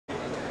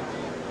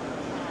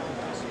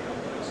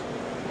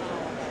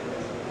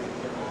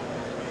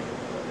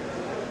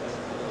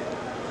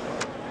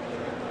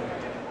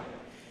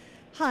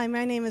Hi,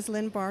 my name is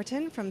Lynn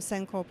Barton from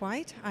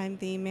SencorpWhite. I'm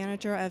the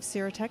manager of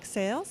Seratech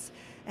Sales,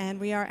 and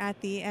we are at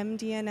the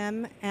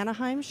MD&M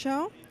Anaheim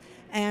show,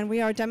 and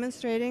we are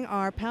demonstrating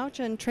our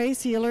pouch and tray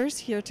sealers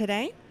here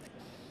today.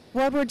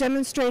 What we're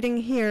demonstrating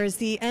here is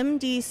the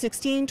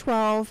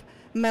MD-1612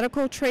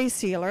 medical tray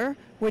sealer,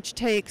 which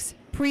takes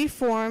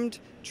preformed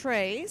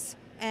trays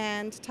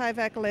and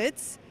Tyvek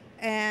lids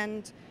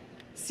and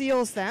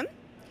seals them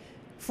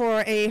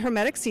for a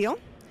hermetic seal.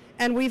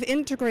 And we've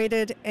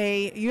integrated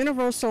a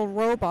universal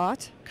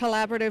robot,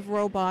 collaborative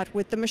robot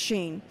with the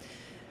machine.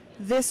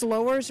 This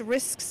lowers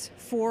risks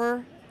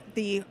for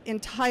the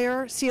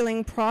entire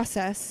sealing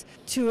process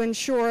to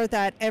ensure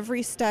that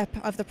every step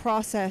of the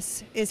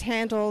process is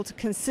handled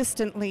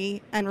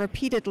consistently and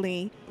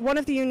repeatedly. One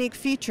of the unique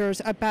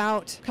features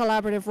about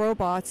collaborative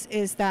robots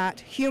is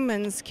that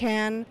humans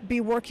can be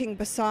working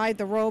beside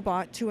the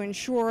robot to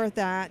ensure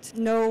that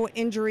no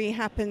injury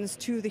happens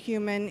to the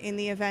human in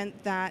the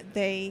event that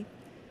they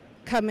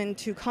come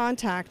into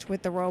contact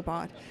with the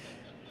robot.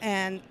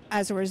 And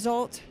as a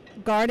result,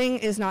 guarding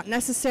is not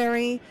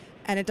necessary,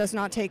 and it does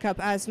not take up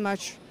as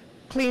much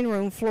clean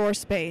room floor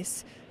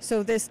space.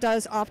 So this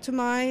does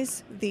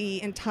optimize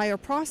the entire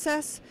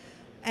process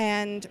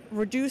and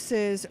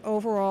reduces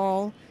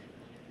overall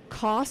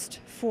cost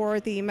for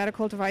the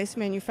medical device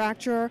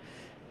manufacturer.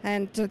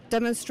 And to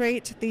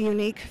demonstrate the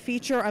unique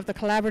feature of the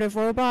collaborative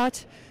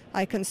robot,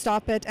 I can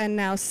stop it, and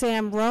now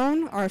Sam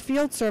Rohn, our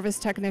field service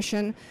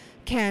technician,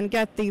 can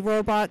get the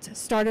robot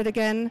started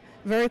again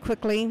very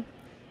quickly,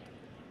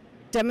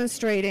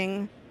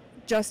 demonstrating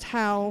just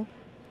how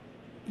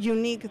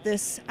unique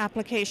this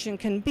application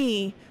can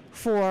be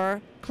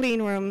for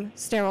clean room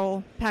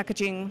sterile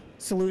packaging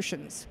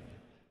solutions.